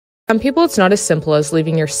Some people, it's not as simple as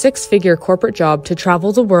leaving your six-figure corporate job to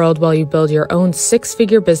travel the world while you build your own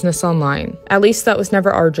six-figure business online. At least that was never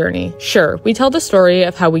our journey. Sure, we tell the story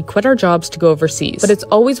of how we quit our jobs to go overseas, but it's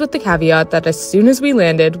always with the caveat that as soon as we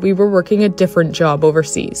landed, we were working a different job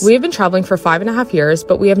overseas. We have been traveling for 5.5 years,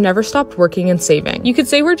 but we have never stopped working and saving. You could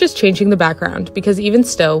say we're just changing the background, because even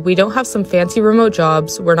still, we don't have some fancy remote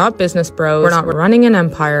jobs, we're not business bros, we're not running an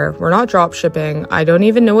empire, we're not drop shipping, I don't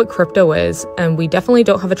even know what crypto is, and we definitely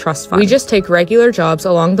don't have a trust fund. We just take regular jobs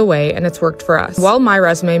along the way, and it's worked for us. While my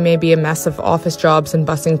resume may be a mess of office jobs and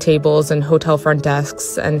bussing tables and hotel front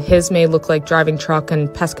desks, and his may look like driving truck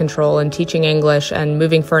and pest control and teaching English and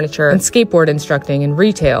moving furniture and skateboard instructing and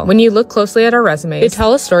retail, when you look closely at our resumes, they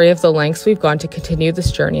tell a story of the lengths we've gone to continue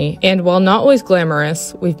this journey, and while not always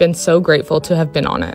glamorous, we've been so grateful to have been on it.